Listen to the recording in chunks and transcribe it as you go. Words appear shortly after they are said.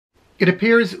It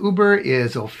appears Uber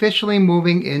is officially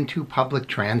moving into public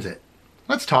transit.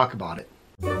 Let's talk about it.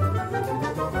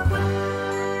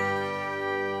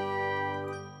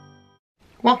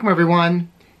 Welcome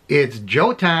everyone. It's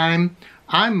Joe time.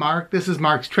 I'm Mark. This is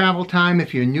Mark's Travel Time.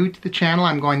 If you're new to the channel,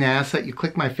 I'm going to ask that you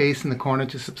click my face in the corner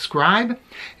to subscribe.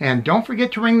 And don't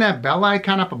forget to ring that bell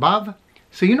icon up above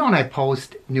so you know when I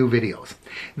post new videos.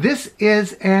 This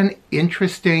is an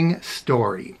interesting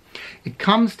story. It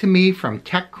comes to me from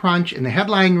TechCrunch, and the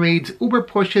headline reads, Uber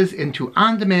pushes into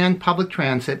on-demand public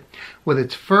transit with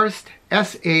its first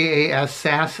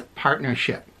SaaS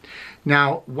partnership.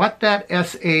 Now, what that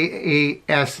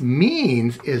SaaS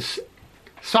means is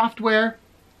software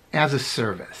as a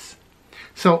service.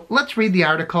 So let's read the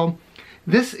article.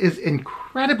 This is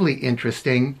incredibly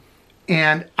interesting,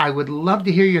 and I would love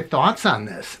to hear your thoughts on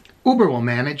this. Uber will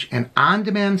manage an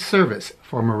on-demand service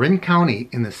for Marin County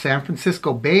in the San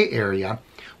Francisco Bay Area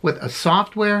with a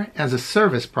software as a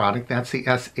service product, that's the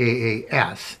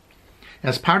SaaS,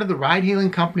 as part of the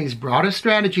ride-hailing company's broader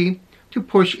strategy to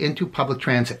push into public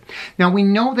transit. Now, we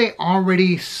know they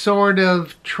already sort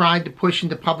of tried to push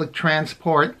into public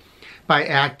transport by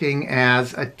acting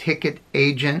as a ticket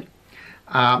agent.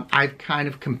 I've kind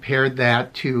of compared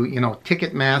that to,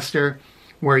 Ticketmaster,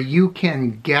 where you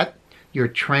can get your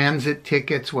transit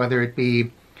tickets, whether it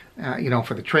be,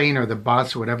 for the train or the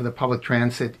bus or whatever the public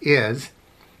transit is,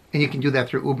 and you can do that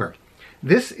through Uber.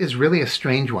 This is really a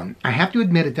strange one. I have to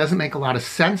admit it doesn't make a lot of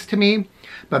sense to me,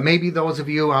 but maybe those of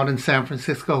you out in San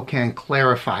Francisco can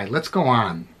clarify. Let's go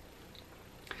on.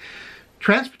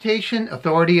 Transportation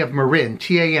Authority of Marin,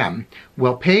 TAM,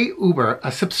 will pay Uber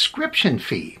a subscription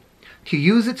fee to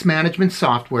use its management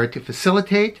software to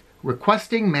facilitate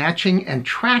requesting, matching, and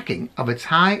tracking of its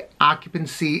high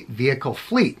occupancy vehicle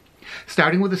fleet,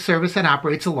 starting with a service that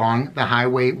operates along the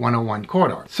Highway 101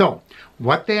 corridor. So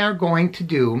what they are going to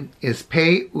do is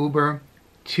pay Uber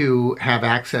to have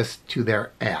access to their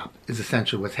app, is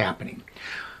essentially what's happening.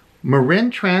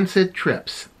 Marin Transit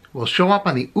trips will show up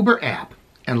on the Uber app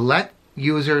and let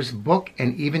users book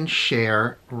and even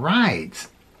share rides.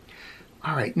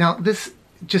 All right, now this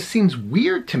just seems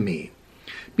weird to me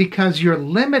because you're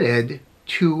limited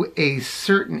to a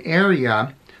certain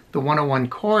area, the 101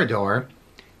 corridor,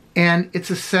 and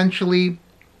it's essentially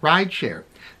rideshare.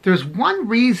 There's one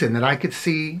reason that I could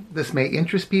see this may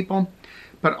interest people,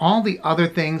 but all the other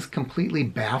things completely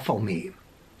baffle me.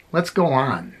 Let's go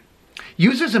on.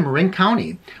 Users in Marin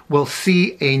County will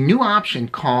see a new option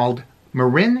called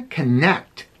Marin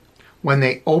Connect when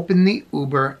they open the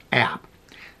Uber app.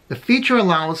 The feature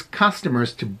allows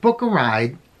customers to book a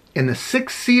ride in the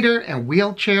 6-seater and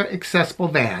wheelchair accessible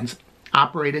vans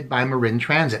operated by Marin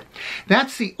Transit.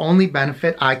 That's the only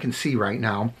benefit I can see right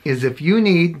now, is if you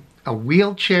need a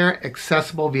wheelchair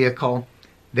accessible vehicle,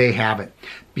 they have it.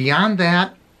 Beyond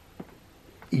that,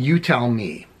 you tell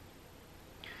me.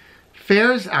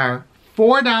 Fares are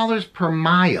 $4 per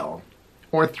mile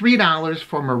or $3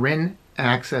 for Marin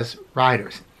Access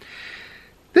riders.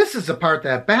 This is the part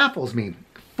that baffles me.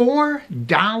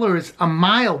 $4 a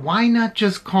mile. Why not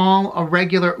just call a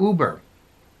regular Uber?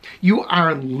 You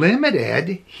are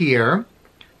limited here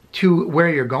to where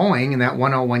you're going in that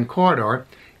 101 corridor.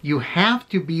 You have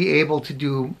to be able to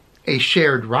do a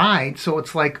shared ride, so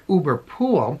it's like Uber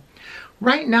Pool.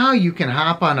 Right now you can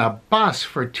hop on a bus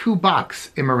for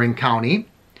 $2 in Marin County,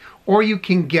 or you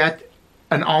can get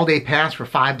an all-day pass for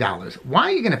 $5. Why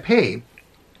are you going to pay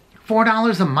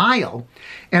 $4 a mile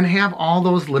and have all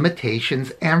those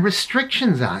limitations and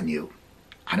restrictions on you?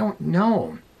 I don't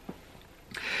know.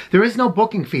 There is no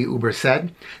booking fee, Uber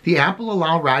said. The app will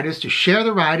allow riders to share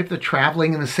the ride if they're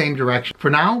traveling in the same direction. For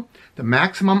now, the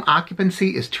maximum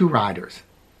occupancy is 2 riders.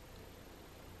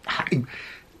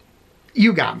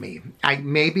 You got me.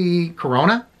 Maybe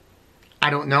Corona? I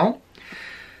don't know.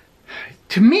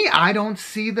 To me, I don't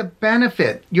see the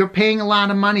benefit. You're paying a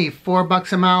lot of money,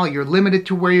 $4 a mile. You're limited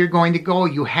to where you're going to go.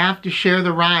 You have to share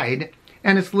the ride,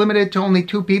 and it's limited to only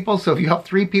 2 people. So if you have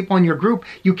 3 people in your group,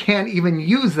 you can't even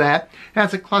use that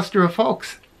as a cluster of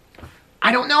folks.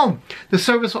 I don't know. The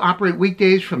service will operate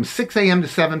weekdays from 6 a.m. to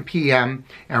 7 p.m.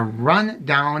 and run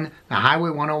down the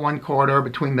Highway 101 corridor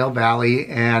between Mill Valley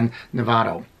and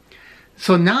Novato.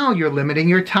 So now you're limiting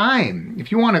your time.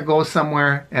 If you want to go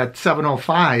somewhere at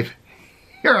 7:05,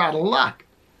 you're out of luck.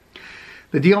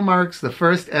 The deal marks the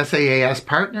first SaaS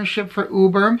partnership for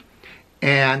Uber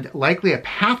and likely a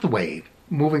pathway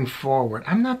moving forward.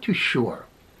 I'm not too sure.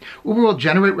 Uber will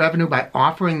generate revenue by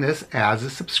offering this as a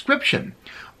subscription.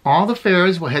 All the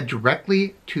fares will head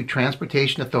directly to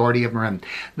Transportation Authority of Marin.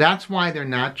 That's why they're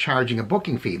not charging a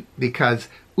booking fee, because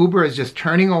Uber is just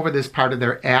turning over this part of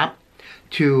their app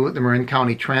to the Marin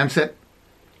County Transit,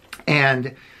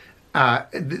 and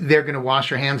they're going to wash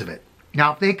their hands of it.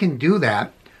 Now, if they can do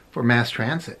that for mass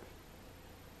transit,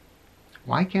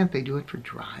 why can't they do it for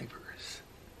drivers?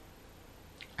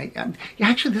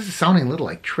 Actually, this is sounding a little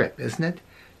like Trip, isn't it?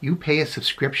 You pay a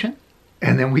subscription,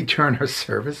 and then we turn our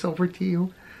service over to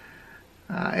you.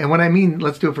 And when I mean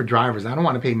let's do it for drivers, I don't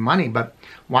want to pay money, but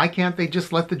why can't they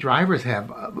just let the drivers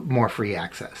have more free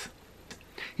access?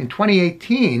 In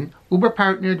 2018, Uber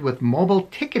partnered with mobile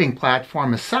ticketing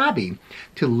platform Asabi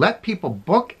to let people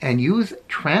book and use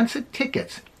transit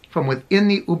tickets from within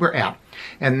the Uber app.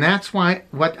 And that's what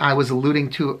I was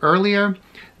alluding to earlier,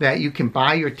 that you can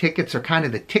buy your tickets, or kind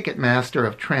of the ticket master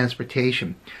of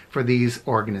transportation for these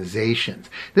organizations.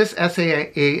 This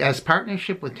SASE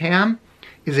partnership with TAM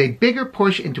is a bigger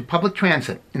push into public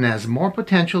transit and has more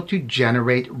potential to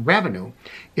generate revenue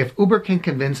if Uber can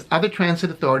convince other transit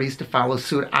authorities to follow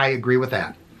suit. I agree with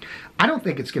that. I don't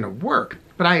think it's going to work,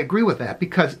 but I agree with that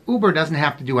because Uber doesn't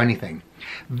have to do anything.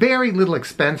 Very little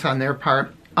expense on their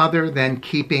part other than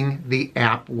keeping the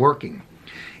app working.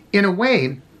 In a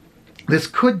way, this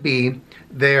could be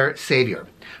their savior,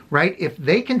 right? If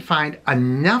they can find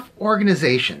enough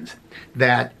organizations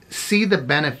that see the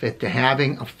benefit to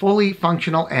having a fully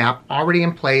functional app already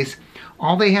in place,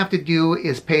 all they have to do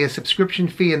is pay a subscription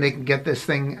fee and they can get this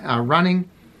thing running.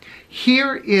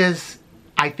 Here is,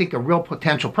 I think, a real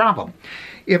potential problem.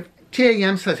 If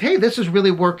TAM says, hey, this is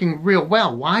really working real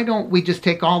well, why don't we just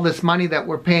take all this money that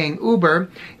we're paying Uber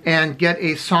and get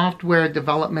a software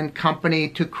development company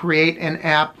to create an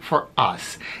app for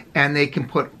us, and they can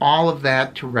put all of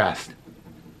that to rest.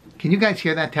 Can you guys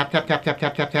hear that? Tap, tap, tap, tap,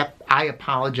 tap, tap, tap. I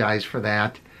apologize for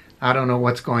that. I don't know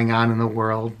what's going on in the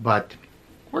world, but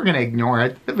we're going to ignore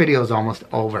it. The video is almost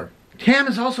over. TAM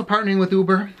is also partnering with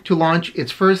Uber to launch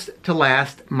its first to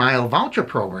last mile voucher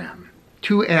program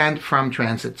to and from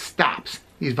transit stops.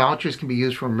 These vouchers can be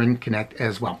used for Marin Connect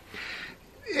as well.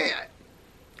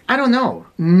 I don't know.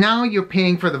 Now you're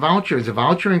paying for the voucher. Is a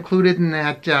voucher included in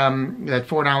that that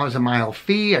 $4 a mile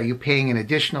fee? Are you paying an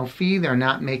additional fee? They're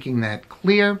not making that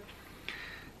clear.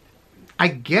 I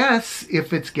guess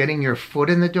if it's getting your foot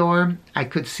in the door, I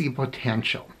could see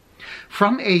potential.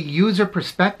 From a user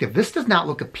perspective, this does not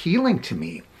look appealing to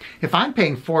me. If I'm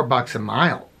paying $4 a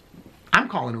mile, I'm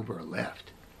calling Uber or Lyft.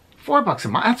 $4 a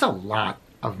mile, that's a lot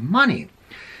of money.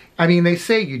 I mean, they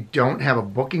say you don't have a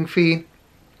booking fee.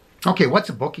 Okay, what's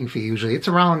a booking fee usually? It's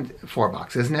around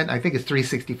 $4, isn't it? I think it's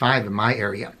 $3.65 in my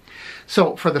area.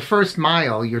 So for the first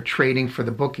mile, you're trading for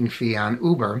the booking fee on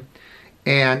Uber.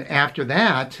 And after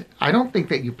that, I don't think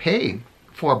that you pay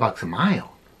 $4 a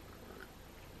mile.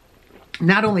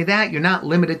 Not only that, you're not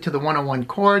limited to the 101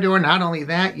 corridor. Not only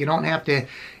that, you don't have to,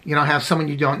 have someone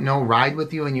you don't know ride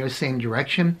with you in your same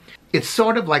direction. It's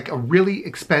sort of like a really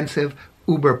expensive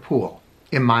Uber pool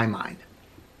in my mind.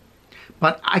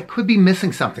 But I could be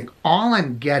missing something. All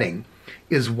I'm getting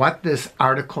is what this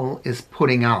article is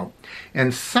putting out.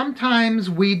 And sometimes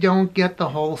we don't get the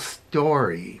whole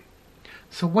story.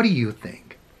 So what do you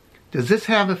think? Does this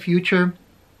have a future?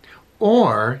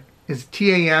 Or is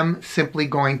TAM simply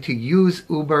going to use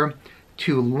Uber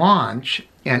to launch,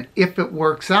 and if it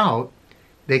works out,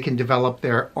 they can develop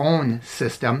their own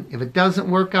system? If it doesn't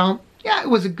work out, yeah, it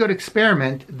was a good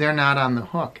experiment. They're not on the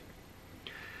hook.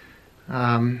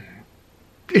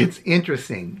 It's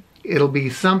interesting. It'll be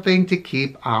something to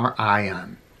keep our eye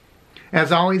on.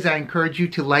 As always, I encourage you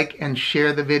to like and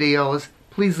share the videos.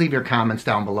 Please leave your comments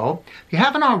down below. If you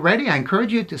haven't already, I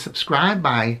encourage you to subscribe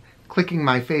by clicking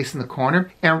my face in the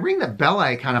corner and ring the bell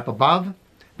icon up above.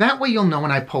 That way you'll know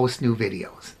when I post new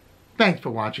videos. Thanks for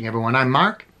watching, everyone. I'm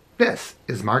Mark. This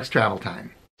is Mark's Travel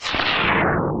Time.